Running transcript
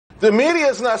The media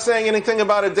is not saying anything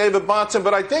about it, David Bahnsen,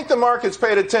 but I think the market's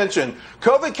paid attention.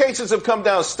 COVID cases have come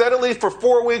down steadily for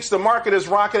 4 weeks. The market has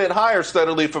rocketed higher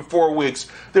steadily for 4 weeks.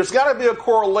 There's got to be a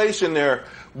correlation there.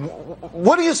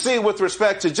 What do you see with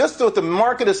respect to just what the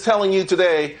market is telling you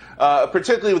today,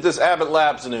 particularly with this Abbott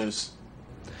Labs news?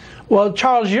 Well,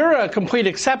 Charles, you're a complete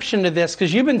exception to this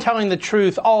because you've been telling the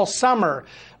truth all summer.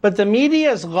 But the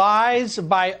media's lies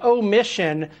by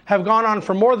omission have gone on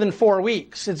for more than 4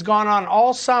 weeks. It's gone on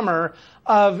all summer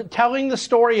of telling the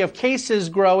story of cases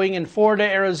growing in Florida,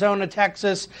 Arizona,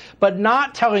 Texas, but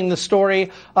not telling the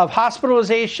story of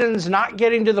hospitalizations not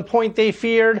getting to the point they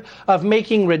feared, of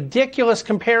making ridiculous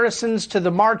comparisons to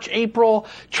the March, April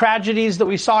tragedies that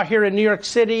we saw here in New York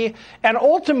City, and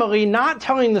ultimately not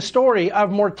telling the story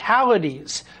of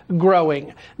mortalities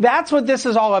growing. That's what this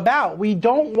is all about. We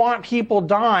don't want people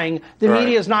dying. The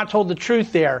media has not told the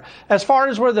truth there. As far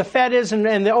as where the Fed is and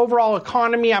the overall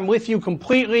economy, I'm with you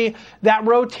completely. That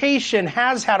rotation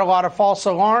has had a lot of false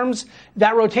alarms.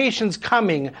 That rotation's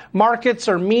coming. Markets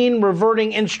are mean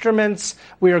reverting instruments.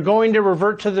 We are going to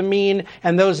revert to the mean,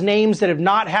 and those names that have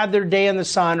not had their day in the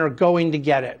sun are going to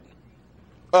get it.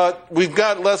 We've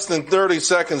got less than 30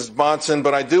 seconds, Bahnsen,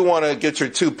 but I do want to get your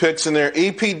two picks in there.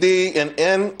 EPD and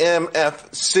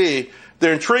NMFC.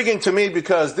 They're intriguing to me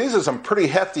because these are some pretty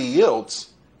hefty yields.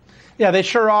 Yeah, they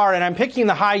sure are. And I'm picking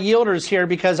the high yielders here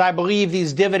because I believe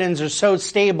these dividends are so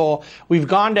stable. We've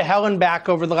gone to hell and back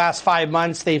over the last 5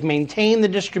 months. They've maintained the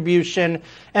distribution.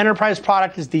 Enterprise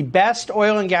Product is the best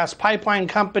oil and gas pipeline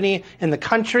company in the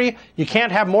country. You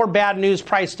can't have more bad news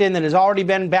priced in than has already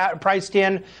been priced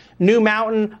in. New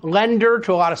Mountain, lender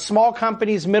to a lot of small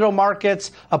companies, middle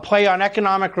markets, a play on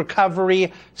economic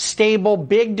recovery, stable,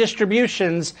 big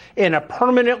distributions in a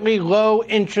permanently low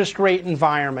interest rate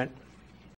environment.